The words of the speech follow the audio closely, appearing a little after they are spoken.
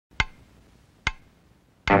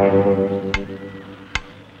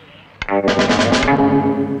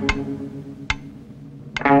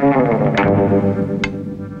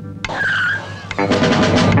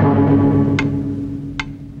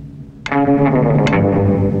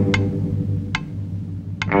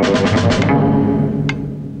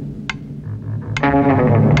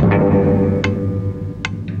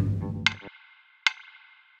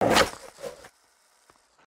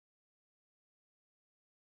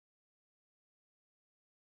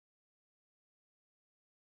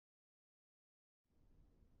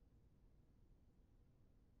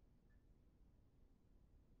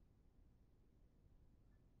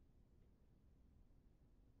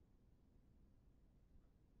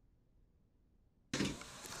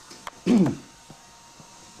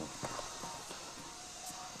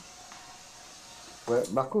Ouais,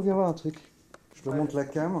 Marco, viens voir un truc. Je te montre la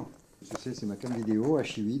cam. Tu sais, c'est ma cam vidéo,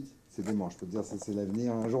 H8. C'est dément, je peux te dire, c'est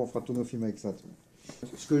l'avenir. Un jour, on fera tous nos films avec ça.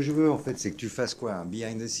 Ce que je veux, en fait, c'est que tu fasses quoi? Un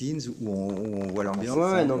behind the scenes où on voit l'ambiance?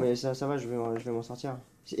 Ouais, non, mais ça va, je vais m'en sortir.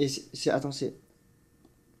 Attends,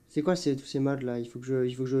 c'est quoi tous ces modes là? Il faut que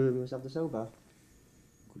je me serve de ça ou pas?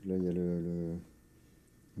 Écoute, là, il y a le...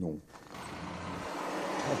 Non.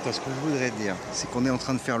 Attends, ce que je voudrais dire, c'est qu'on est en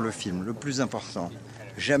train de faire le film le plus important,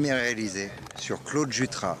 jamais réalisé, sur Claude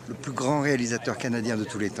Jutra, le plus grand réalisateur canadien de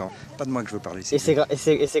tous les temps. Pas de moi que je veux parler. Et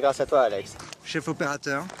c'est grâce à toi, Alex. Chef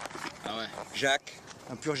opérateur, Ah ouais. Jacques,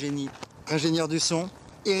 un pur génie, ingénieur du son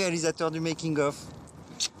et réalisateur du making-of.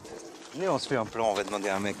 Venez, on se fait un plan, on va demander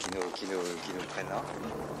à un mec qui nous prenne là.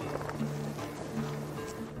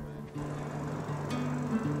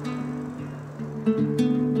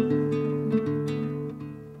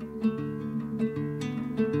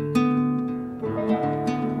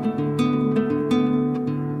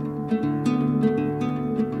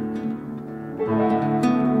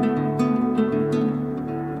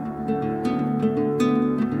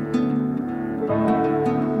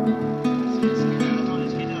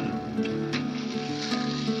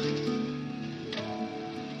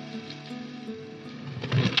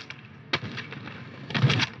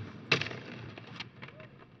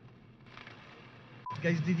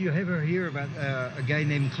 Guys, did you ever hear about a guy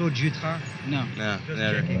named Claude Jutra? No. No, Just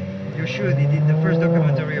never. checking. You're sure they did the first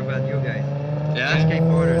documentary about you guys? Yeah?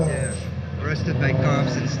 Skateboarders, yeah. Arrested by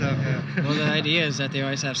cops and stuff, yeah. Well, the idea is that they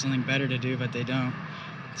always have something better to do, but they don't.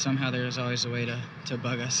 Somehow there's always a way to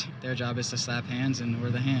bug us. Their job is to slap hands, and we're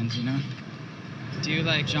the hands, you know? Do you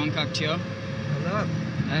like Jean Cocteau? A lot.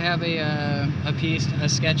 I have a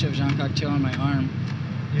sketch of Jean Cocteau on my arm.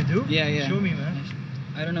 You do? Yeah, yeah. Show me, man.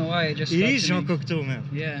 I don't know why, it just It stuck is to Jean me. Cocteau, man.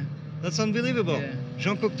 Yeah, That's unbelievable. Yeah.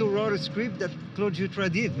 Jean Cocteau wrote a script that Claude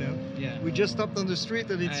Jutra did, man. yeah. We just stopped on the street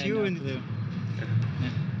and I it's had you no and... clue. Yeah.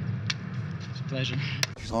 It's a pleasure.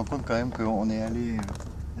 Tu te rends compte quand même qu'on est allé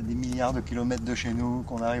à des milliards de kilomètres de chez nous,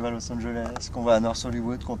 qu'on arrive à Los Angeles, qu'on va à North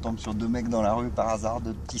Hollywood, qu'on tombe sur deux mecs dans la rue par hasard,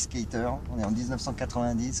 de petits skaters. On est en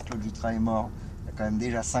 1990, Claude Jutra est mort il y a quand même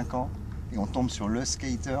déjà 5 ans. Et on tombe sur le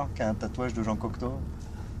skater qui a un tatouage de Jean Cocteau.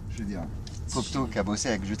 Je veux dire, Cocteau qui a bossé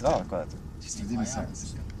avec Jutra, quoi. Tu te dis, mais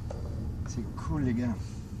c'est cool, les gars.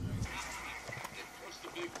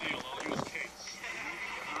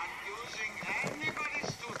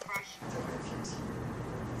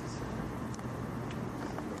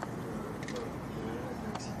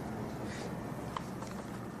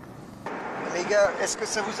 Les gars, est-ce que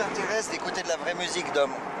ça vous intéresse d'écouter de la vraie musique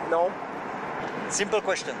d'homme? Non. Simple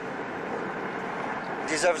question.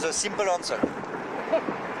 Deserves a simple answer.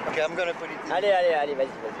 Okay, I'm gonna put it in. Allez, vas-y.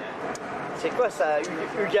 C'est quoi ça,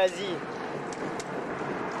 Ugazi?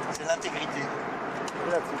 C'est l'intégrité.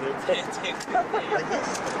 L'intégrité.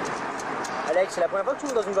 Alex, c'est la première fois que tu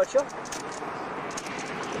montes dans une voiture?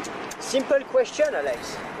 Simple question,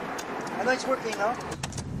 Alex. I know it's working now.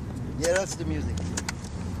 Yeah, that's the music.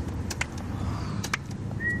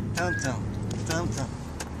 Tintin.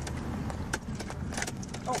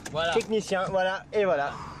 Oh, Voilà. Technicien, voilà, et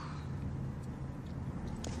voilà.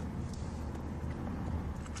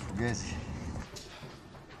 Fugazi.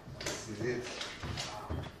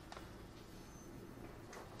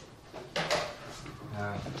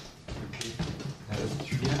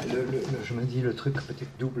 Tu viens, je me dis le truc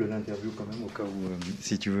peut-être double l'interview quand même au cas où,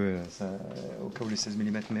 si tu veux, au cas où les 16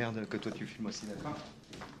 mm merde, que toi tu filmes aussi, d'accord?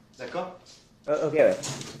 D'accord? Ok, ouais.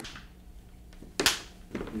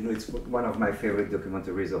 You know, it's one of my favorite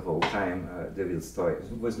documentaries of all time, Devil's Story.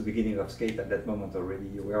 It was the beginning of skate at that moment already.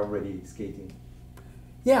 You were already skating.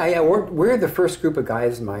 Yeah, we're the first group of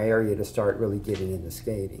guys in my area to start really getting into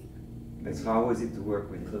skating. And so how was it to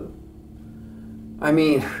work with Claude? I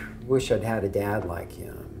mean, wish I'd had a dad like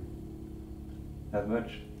him. That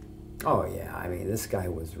much? Oh yeah, I mean, this guy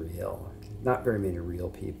was real. Not very many real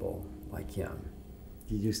people like him.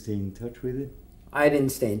 Did you stay in touch with it? I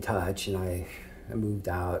didn't stay in touch, and I moved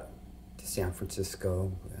out to San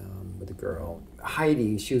Francisco with a girl.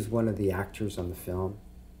 Heidi, she was one of the actors on the film.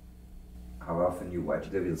 How often you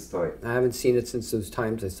watch Devil's Toy? I haven't seen it since those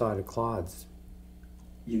times I saw it at Claude's.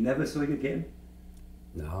 You never saw it again?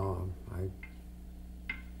 No,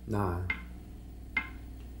 nah.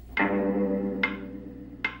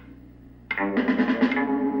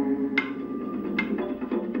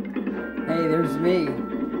 Hey, there's me.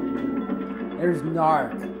 There's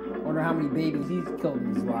Narc. Wonder how many babies he's killed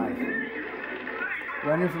in his life.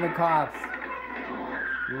 Running from the cops.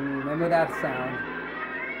 Remember that sound?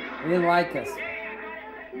 They didn't like us.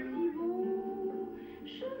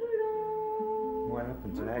 What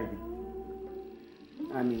happened to Heidi?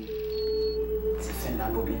 I mean, c'est fait la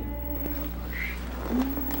bobine.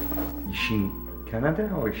 Is she in Canada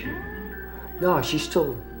or is she? No, she's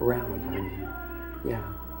still around. I mean, yeah.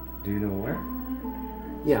 Do you know where?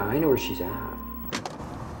 Yeah, I know where she's at.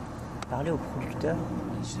 Parler au producteur.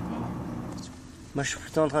 Je sais pas. Moi, je suis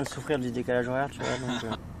plutôt en train de souffrir du décalage horaire, tu vois. Donc,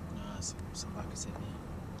 Ah, c'est bon, ça va que c'est bien.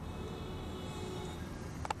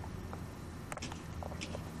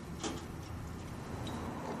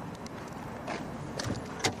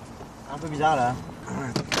 un peu bizarre là.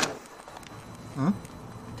 Hein?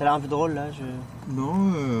 T'as l'air un peu drôle là. Non.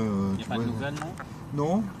 Il n'y a pas de nouvelles, non?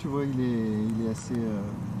 Non, tu vois, il est assez.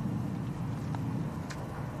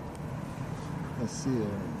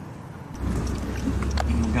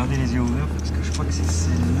 Gardez les yeux ouverts parce que je crois que c'est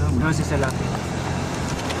celle-là. Non, c'est celle-là.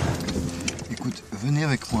 Écoute, venez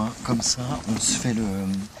avec moi, comme ça, on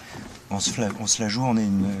se la joue, on est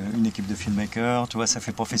une équipe de filmmakers, tu vois, ça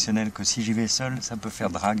fait professionnel que si j'y vais seul, ça peut faire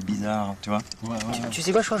drague, bizarre, tu vois. Ouais. Tu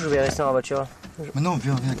sais quoi, je crois que je vais rester dans la voiture. Mais non,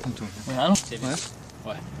 viens avec moi, toi. Ah non, c'est bien.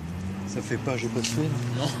 Ouais. Ça fait pas, j'ai pas tué.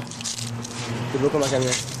 Non. C'est beau comme un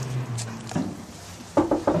camionnette.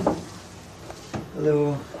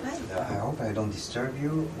 Hello. I hope I don't disturb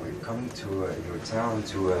you. We're coming to your town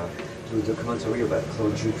to do a documentary about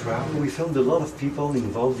Claude Jutra. We filmed a lot of people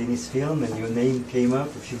involved in his film, and your name came up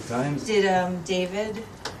a few times. Did David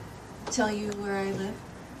tell you where I live?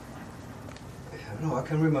 No, I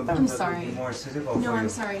can remember. I'm that sorry. would be more suitable No, for I'm you.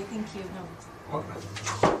 sorry. Thank you. No.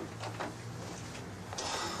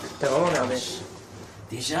 T'as vraiment regardé.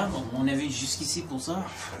 Déjà, on est venu jusqu'ici pour ça.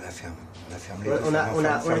 On la ferme. On la ferme. Ouais, on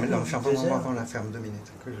a ferme 2 heures. on la ferme 2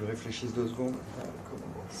 minutes. Que je réfléchisse 2 secondes.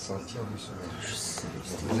 Comment sortir du sommeil? Je sais.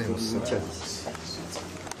 On se sortir d'ici.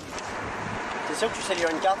 T'es sûr que tu sais lire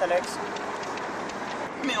une carte, Alex?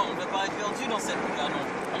 Mais on ne veut pas être perdu dans cette boucle, non.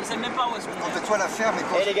 On ne sait même pas où est-ce qu'on est. Fais-toi la ferme et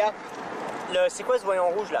Eh les gars, c'est quoi ce voyant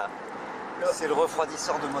rouge là? C'est le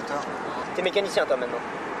refroidisseur de moteur. T'es mécanicien toi maintenant.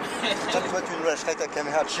 Toi, tu nous lâcherais ta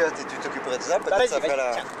caméra de shot et tu t'occuperais de ça. Bah, Peut-être ça vas-y, fait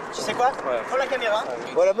la... tiens. Tu sais quoi? Prends la caméra.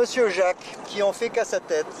 Voilà monsieur Jacques, qui en fait qu'à sa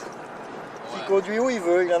tête. Qui conduit où il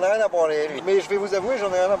veut, il en a rien à branler lui. Mais je vais vous avouer, j'en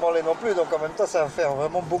ai rien à branler non plus. Donc en même temps, ça va faire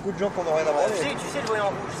vraiment beaucoup de gens qui n'ont rien à branler. Tu sais le voyant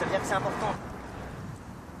rouge, ça veut dire que c'est important.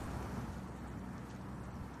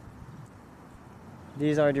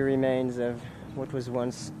 These are the remains of what was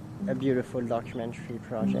once a beautiful documentary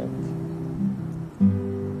project.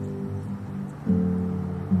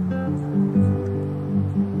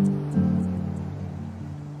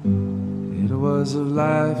 It was a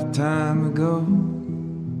lifetime ago,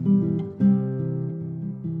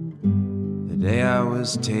 the day I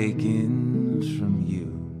was taken from you.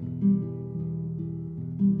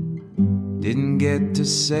 Didn't get to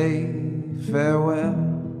say farewell,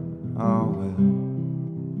 oh well.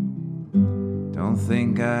 Don't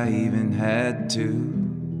think I even had to.